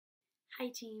Hi,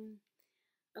 team.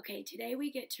 Okay, today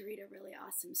we get to read a really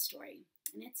awesome story.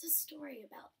 And it's a story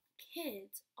about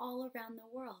kids all around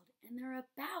the world, and they're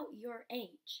about your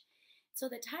age. So,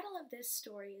 the title of this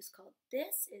story is called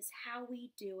This Is How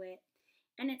We Do It,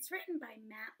 and it's written by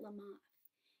Matt Lamothe.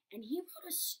 And he wrote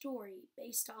a story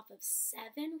based off of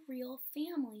 7 real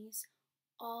families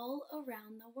all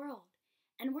around the world.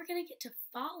 And we're going to get to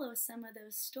follow some of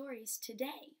those stories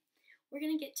today. We're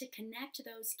going to get to connect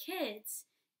those kids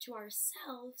to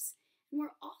ourselves, and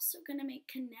we're also going to make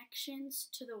connections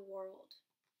to the world.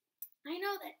 I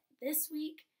know that this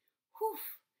week,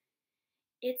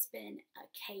 it's been a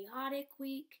chaotic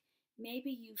week. Maybe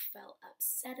you felt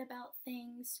upset about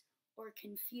things or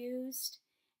confused.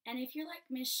 And if you're like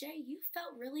Miss Shay, you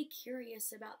felt really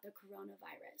curious about the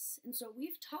coronavirus. And so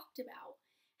we've talked about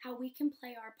how we can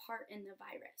play our part in the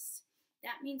virus.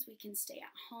 That means we can stay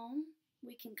at home,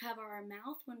 we can cover our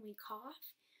mouth when we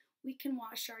cough, we can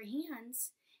wash our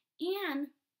hands, and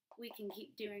we can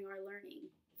keep doing our learning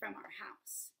from our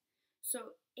house.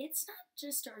 So it's not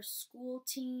just our school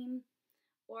team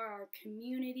or our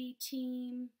community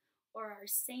team or our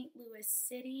St. Louis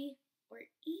city or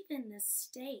even the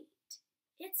state.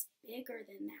 It's bigger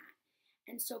than that.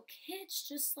 And so kids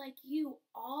just like you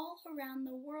all around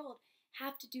the world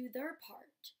have to do their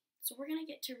part. So we're going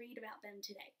to get to read about them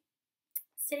today.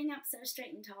 Sitting up so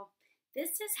straight and tall.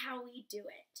 This is how we do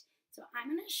it. So I'm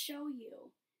going to show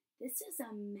you. This is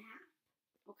a map,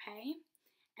 okay?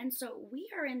 And so we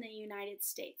are in the United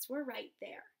States. We're right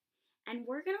there. And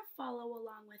we're going to follow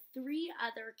along with 3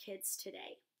 other kids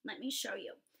today. Let me show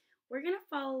you. We're going to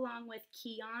follow along with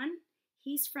Keon.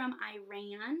 He's from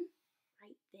Iran,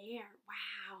 right there.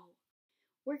 Wow.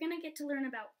 We're going to get to learn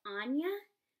about Anya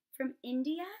from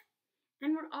India.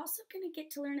 And we're also going to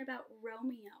get to learn about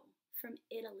Romeo from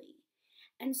Italy.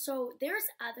 And so there's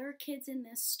other kids in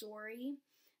this story,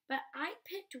 but I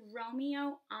picked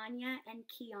Romeo, Anya, and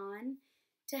Keon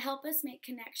to help us make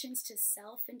connections to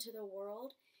self and to the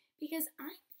world, because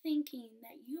I'm thinking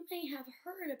that you may have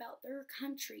heard about their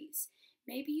countries.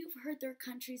 Maybe you've heard their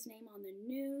country's name on the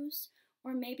news,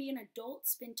 or maybe an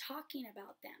adult's been talking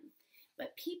about them.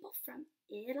 But people from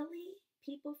Italy,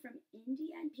 people from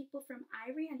India, and people from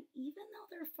Iran, even though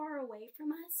they're far away from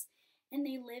us and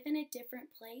they live in a different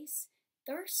place,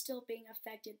 they're still being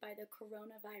affected by the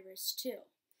coronavirus too.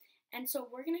 And so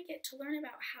we're going to get to learn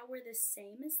about how we're the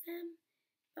same as them,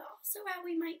 but also how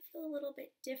we might feel a little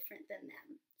bit different than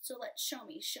them. So let's show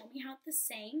me how it's the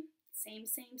same,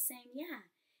 yeah,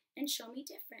 and show me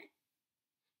different.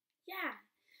 Yeah.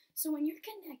 So when you're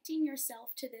connecting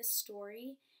yourself to this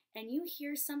story and you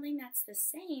hear something that's the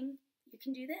same, you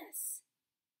can do this.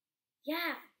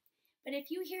 Yeah. But if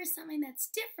you hear something that's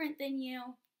different than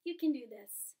you can do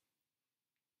this.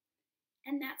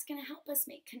 And that's going to help us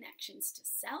make connections to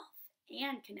self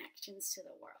and connections to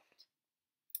the world.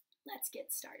 Let's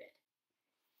get started.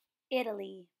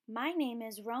 Italy. My name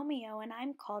is Romeo and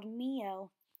I'm called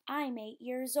Mio. I'm 8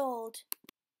 years old.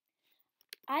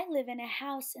 I live in a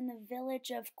house in the village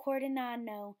of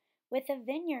Cordinano with a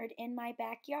vineyard in my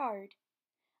backyard.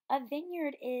 A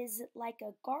vineyard is like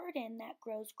a garden that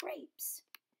grows grapes.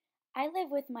 I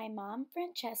live with my mom,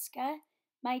 Francesca,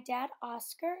 my dad,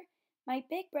 Oscar, my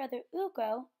big brother,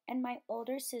 Ugo, and my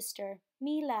older sister,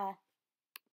 Mila.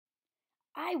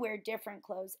 I wear different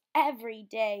clothes every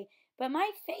day, but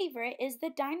my favorite is the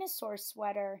dinosaur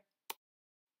sweater.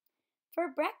 For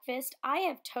breakfast, I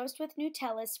have toast with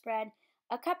Nutella spread,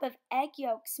 a cup of egg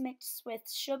yolks mixed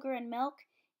with sugar and milk,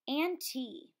 and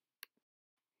tea.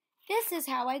 This is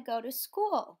how I go to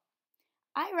school.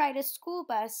 I ride a school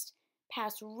bus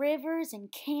past rivers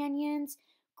and canyons,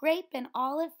 grape and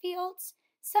olive fields,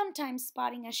 sometimes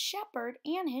spotting a shepherd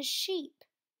and his sheep.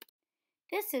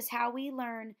 This is how we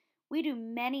learn. We do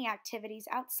many activities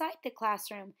outside the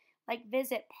classroom, like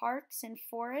visit parks and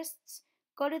forests,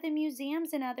 go to the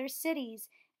museums in other cities,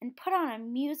 and put on a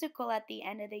musical at the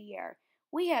end of the year.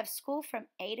 We have school from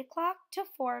 8 o'clock to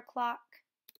 4 o'clock.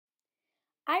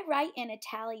 I write in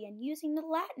Italian using the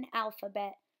Latin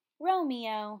alphabet,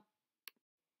 Romeo.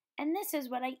 And this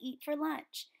is what I eat for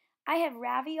lunch. I have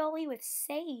ravioli with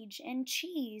sage and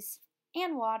cheese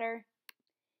and water.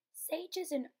 Sage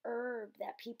is an herb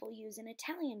that people use in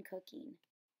Italian cooking.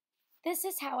 This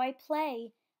is how I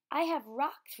play. I have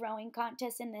rock throwing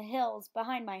contests in the hills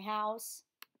behind my house.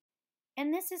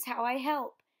 And this is how I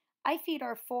help. I feed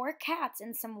our 4 cats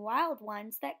and some wild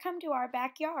ones that come to our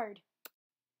backyard.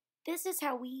 This is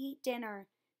how we eat dinner.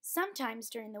 Sometimes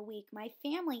during the week, my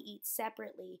family eats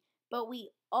separately, but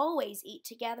we always eat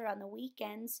together on the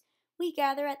weekends. We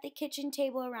gather at the kitchen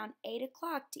table around 8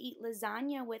 o'clock to eat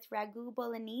lasagna with ragu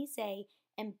bolognese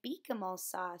and bechamel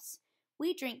sauce.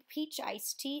 We drink peach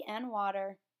iced tea and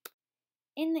water.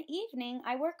 In the evening,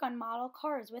 I work on model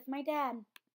cars with my dad.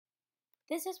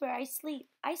 This is where I sleep.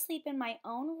 I sleep in my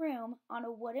own room on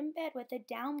a wooden bed with a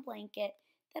down blanket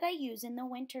that I use in the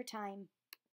winter time.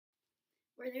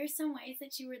 Were there some ways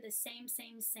that you were the same,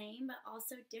 but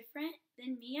also different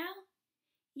than Mio?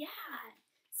 Yeah.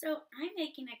 So I'm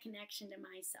making a connection to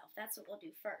myself. That's what we'll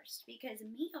do first. Because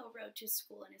Mio rode to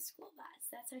school in a school bus.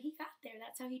 That's how he got there.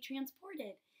 That's how he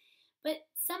transported. But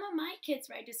some of my kids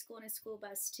ride to school in a school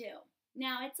bus too.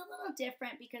 Now it's a little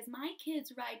different because my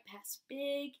kids ride past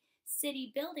big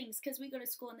city buildings because we go to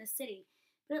school in the city.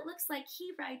 But it looks like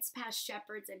he rides past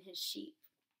shepherds and his sheep.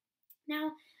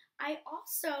 Now, I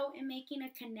also am making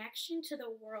a connection to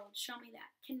the world. Show me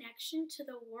that. Connection to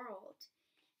the world.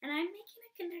 And I'm making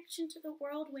a connection to the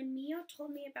world when Mio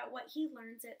told me about what he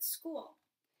learns at school.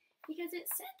 Because it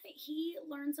said that he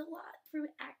learns a lot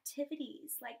through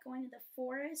activities like going to the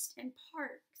forest and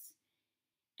parks.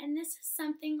 And this is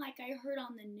something like I heard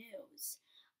on the news.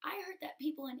 I heard that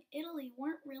people in Italy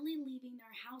weren't really leaving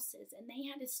their houses and they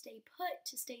had to stay put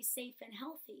to stay safe and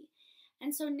healthy. And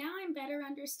so now I'm better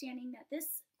understanding that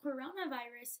this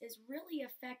coronavirus is really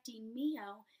affecting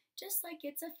Mio just like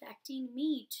it's affecting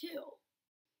me too.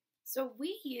 So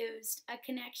we used a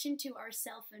connection to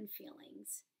ourself and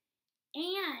feelings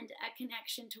and a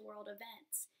connection to world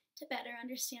events to better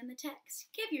understand the text.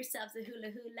 Give yourselves a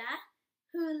hula hula,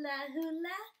 hula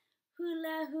hula,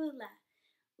 hula hula.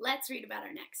 Let's read about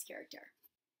our next character.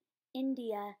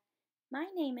 India. My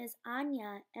name is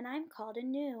Anya and I'm called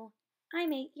Anu.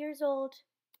 I'm 8 years old.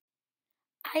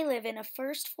 I live in a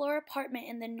first-floor apartment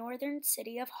in the northern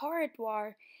city of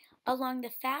Haridwar, along the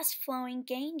fast-flowing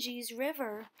Ganges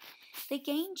River. The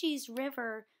Ganges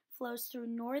River flows through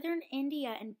northern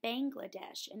India and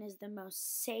Bangladesh and is the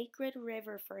most sacred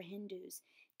river for Hindus.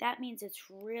 That means it's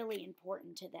really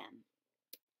important to them.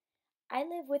 I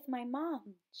live with my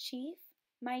mom, Chief,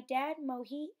 my dad,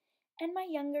 Mohit, and my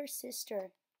younger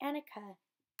sister, Annika.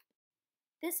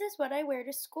 This is what I wear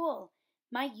to school.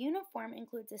 My uniform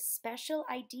includes a special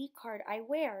ID card I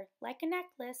wear, like a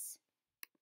necklace.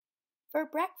 For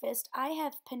breakfast, I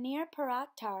have paneer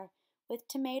paratha with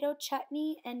tomato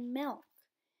chutney and milk.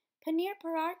 Paneer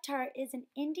paratha is an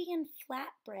Indian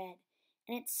flatbread,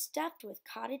 and it's stuffed with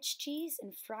cottage cheese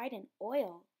and fried in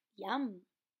oil. Yum!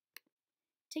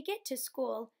 To get to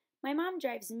school, my mom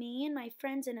drives me and my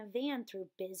friends in a van through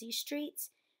busy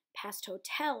streets, past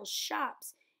hotels,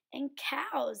 shops, and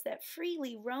cows that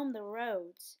freely roam the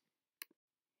roads.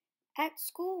 At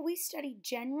school, we study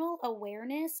general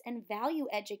awareness and value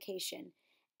education,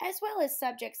 as well as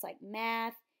subjects like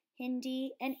math,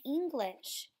 Hindi, and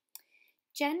English.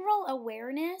 General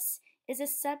awareness is a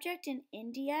subject in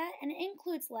India and it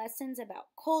includes lessons about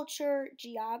culture,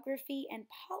 geography, and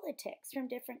politics from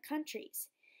different countries.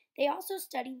 They also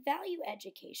study value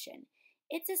education.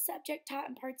 It's a subject taught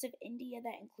in parts of India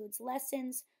that includes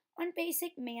lessons on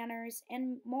basic manners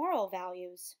and moral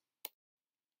values.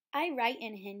 I write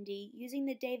in Hindi using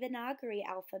the Devanagari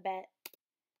alphabet.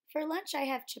 For lunch I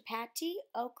have chapati,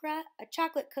 okra, a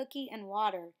chocolate cookie, and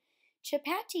water.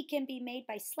 Chapati can be made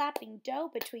by slapping dough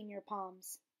between your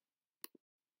palms.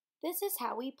 This is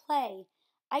how we play.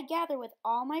 I gather with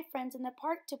all my friends in the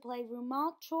park to play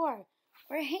Rumal Chor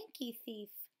or Hanky Thief.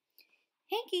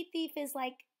 Hanky Thief is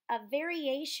like a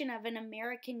variation of an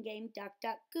American game Duck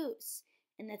Duck Goose,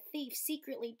 and the thief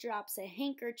secretly drops a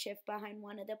handkerchief behind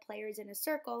one of the players in a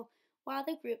circle while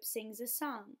the group sings a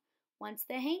song. Once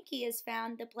the hanky is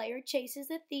found, the player chases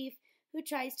the thief who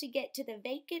tries to get to the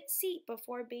vacant seat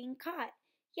before being caught.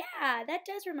 Yeah, that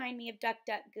does remind me of Duck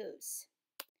Duck Goose.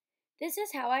 This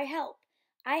is how I help.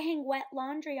 I hang wet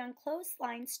laundry on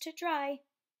clotheslines to dry.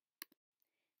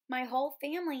 My whole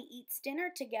family eats dinner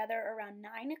together around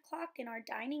 9 o'clock in our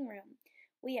dining room.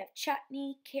 We have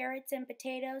chutney, carrots and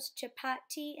potatoes,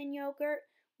 chapati and yogurt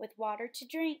with water to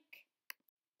drink.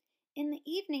 In the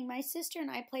evening, my sister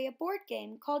and I play a board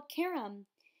game called Carom.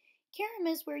 Carom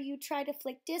is where you try to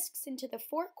flick discs into the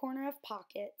four corner of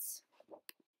pockets.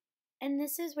 And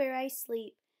this is where I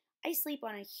sleep. I sleep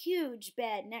on a huge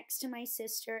bed next to my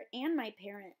sister and my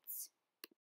parents.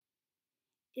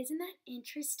 Isn't that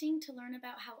interesting to learn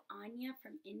about how Anya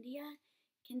from India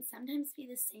can sometimes be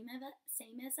the same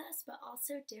as us, but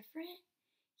also different?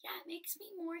 Yeah, it makes me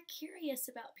more curious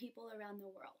about people around the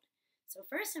world. So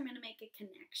first I'm going to make a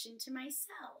connection to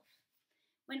myself.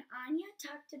 When Anya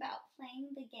talked about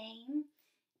playing the game,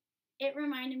 it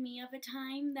reminded me of a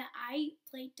time that I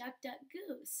played Duck Duck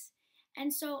Goose.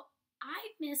 And so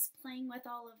I miss playing with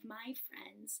all of my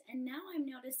friends, and now I'm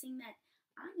noticing that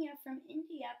Anya from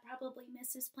India probably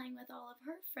misses playing with all of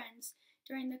her friends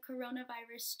during the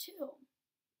coronavirus too.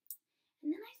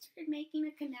 And then I started making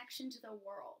a connection to the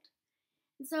world.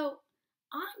 And so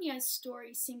Anya's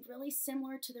story seemed really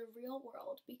similar to the real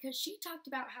world because she talked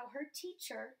about how her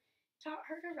teacher taught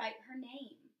her to write her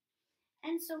name.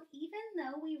 And so even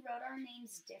though we wrote our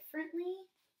names differently,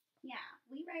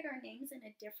 we write our names in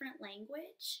a different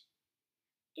language,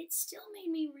 it still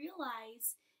made me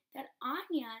realize that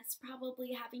Anya is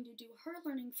probably having to do her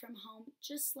learning from home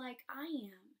just like I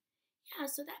am.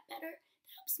 So that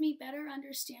helps me better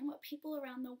understand what people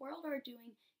around the world are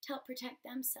doing to help protect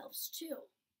themselves too.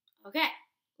 Okay,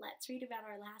 let's read about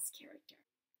our last character.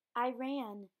 I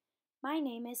ran. My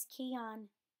name is Keon,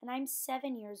 and I'm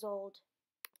 7 years old.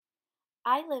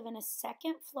 I live in a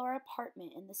second-floor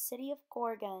apartment in the city of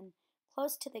Gorgon,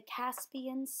 close to the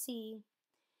Caspian Sea.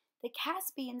 The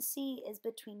Caspian Sea is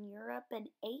between Europe and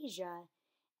Asia,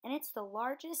 and it's the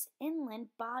largest inland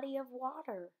body of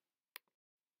water.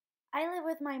 I live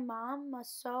with my mom,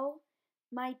 Maso,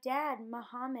 my dad,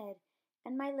 Mohammed,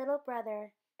 and my little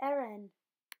brother, Aaron.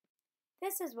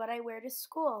 This is what I wear to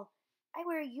school. I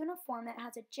wear a uniform that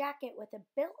has a jacket with a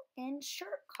built-in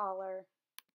shirt collar.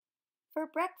 For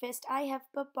breakfast, I have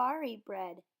babari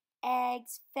bread,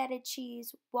 eggs, feta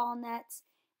cheese, walnuts,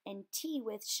 and tea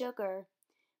with sugar.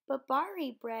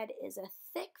 Babari bread is a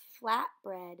thick, flat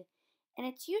bread, and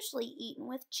it's usually eaten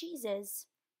with cheeses.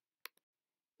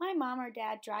 My mom or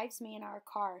dad drives me in our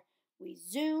car. We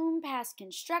zoom past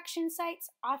construction sites,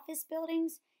 office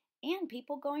buildings, and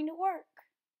people going to work.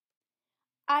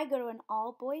 I go to an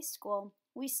all-boys school.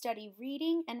 We study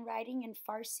reading and writing in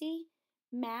Farsi,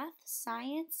 math,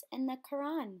 science, and the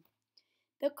Quran.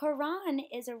 The Quran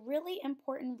is a really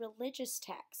important religious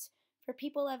text for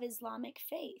people of Islamic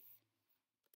faith.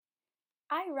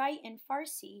 I write in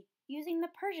Farsi using the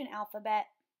Persian alphabet.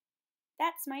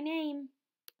 That's my name.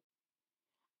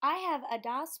 I have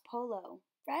adas polo,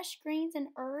 fresh greens and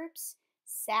herbs,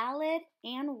 salad,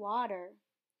 and water.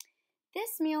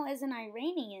 This meal is an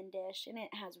Iranian dish, and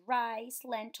it has rice,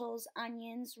 lentils,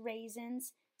 onions,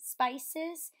 raisins,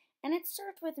 spices, and it's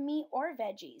served with meat or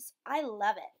veggies. I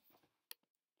love it.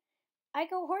 I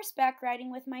go horseback riding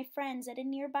with my friends at a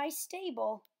nearby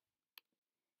stable.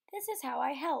 This is how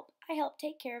I help. I help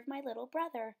take care of my little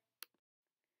brother.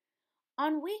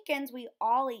 On weekends, we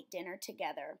all eat dinner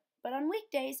together, but on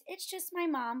weekdays, it's just my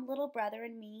mom, little brother,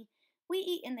 and me. We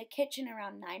eat in the kitchen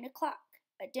around 9 o'clock.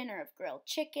 A dinner of grilled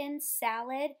chicken,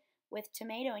 salad with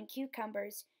tomato and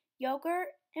cucumbers, yogurt,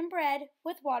 and bread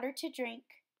with water to drink.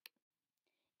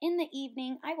 In the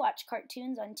evening, I watch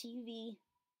cartoons on TV.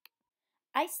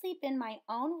 I sleep in my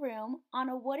own room on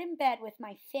a wooden bed with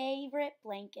my favorite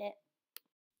blanket.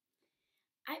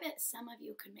 I bet some of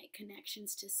you could make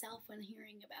connections to self when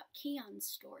hearing about Keon's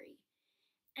story.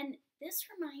 And this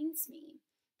reminds me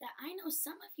that I know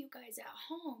some of you guys at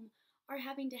home are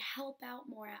having to help out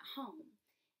more at home.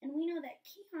 And we know that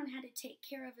Keon had to take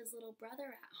care of his little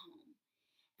brother at home.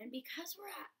 And because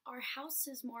we're at our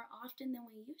houses more often than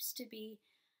we used to be,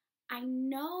 I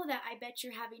know that I bet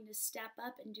you're having to step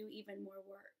up and do even more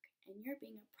work. And you're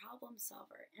being a problem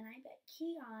solver. And I bet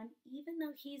Keon, even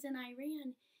though he's in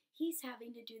Iran, he's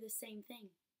having to do the same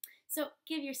thing. So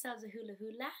give yourselves a hula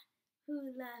hula,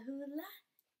 hula hula,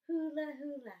 hula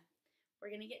hula.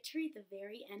 We're going to get to read the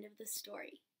very end of the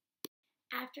story.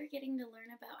 After getting to learn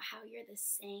about how you're the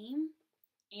same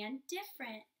and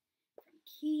different from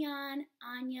Keon,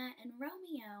 Anya, and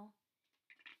Romeo,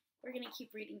 we're going to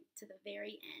keep reading to the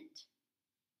very end.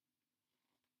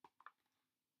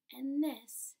 And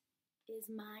this is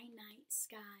my night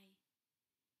sky.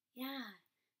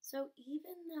 So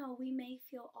even though we may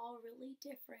feel all really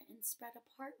different and spread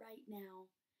apart right now,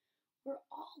 we're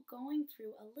all going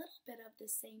through a little bit of the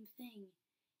same thing,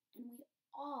 and we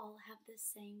all have the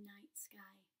same night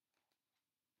sky.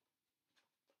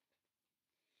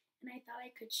 And I thought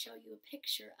I could show you a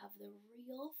picture of the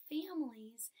real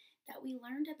families that we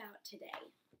learned about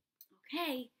today.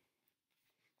 Okay,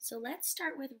 so let's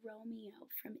start with Romeo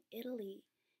from Italy.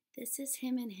 This is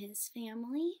him and his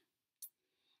family.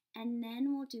 And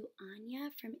then we'll do Anya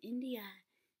from India.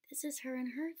 This is her and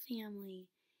her family.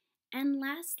 And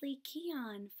lastly,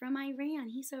 Keon from Iran.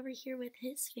 He's over here with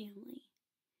his family.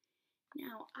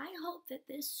 Now, I hope that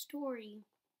this story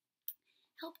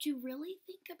helped you really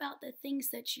think about the things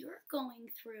that you're going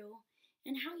through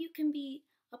and how you can be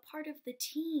a part of the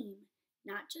team,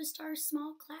 not just our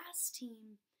small class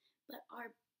team, but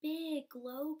our big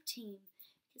globe team.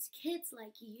 Because kids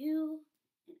like you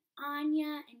and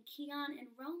Anya and Keon and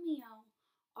Romeo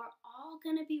are all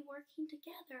going to be working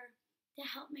together to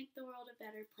help make the world a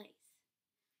better place.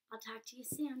 I'll talk to you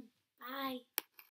soon. Bye.